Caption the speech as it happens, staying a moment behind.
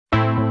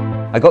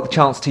I got the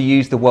chance to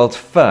use the world's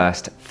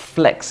first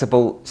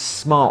flexible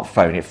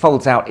smartphone. It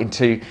folds out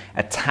into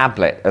a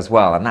tablet as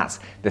well, and that's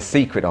the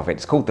secret of it.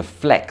 It's called the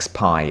Flex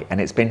Pi, and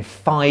it's been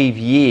 5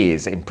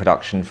 years in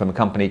production from a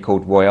company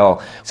called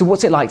Royole. So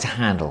what's it like to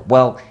handle?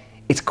 Well,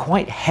 it's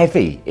quite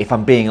heavy, if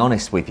I'm being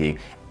honest with you,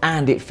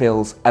 and it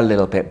feels a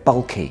little bit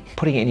bulky.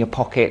 Putting it in your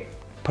pocket,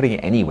 putting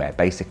it anywhere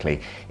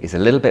basically, is a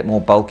little bit more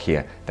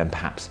bulkier than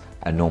perhaps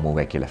a normal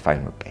regular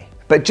phone would be.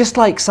 But just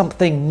like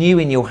something new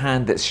in your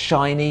hand that's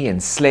shiny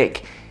and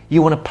slick,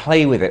 you want to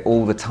play with it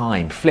all the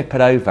time, flip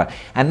it over,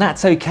 and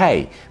that's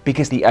okay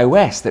because the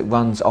OS that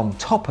runs on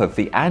top of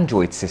the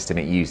Android system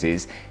it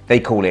uses, they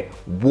call it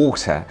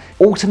Water,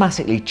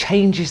 automatically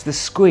changes the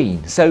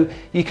screen so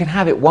you can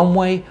have it one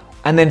way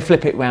and then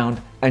flip it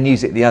round and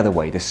use it the other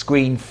way. The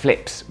screen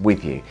flips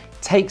with you.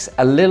 It takes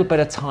a little bit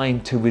of time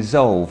to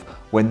resolve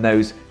when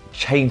those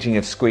changing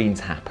of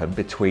screens happen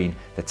between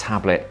the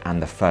tablet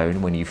and the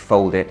phone when you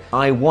fold it.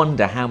 I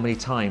wonder how many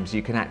times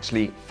you can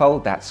actually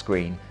fold that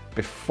screen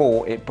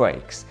before it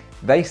breaks.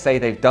 They say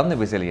they've done the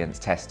resilience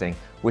testing.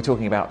 We're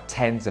talking about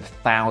tens of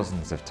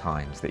thousands of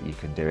times that you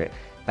can do it.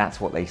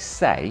 That's what they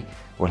say.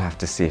 We'll have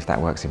to see if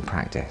that works in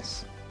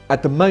practice.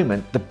 At the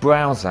moment, the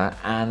browser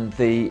and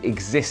the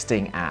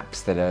existing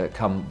apps that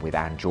come with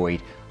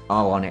Android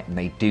are on it, and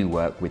they do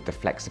work with the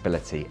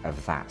flexibility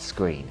of that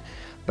screen.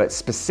 But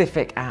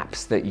specific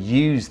apps that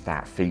use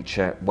that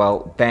feature,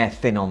 well, they're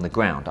thin on the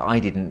ground. I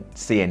didn't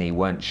see any,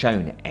 weren't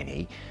shown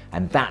any,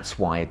 and that's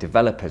why a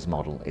developer's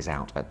model is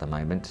out at the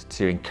moment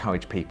to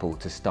encourage people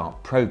to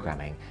start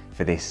programming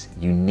for this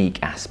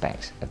unique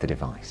aspect of the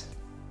device.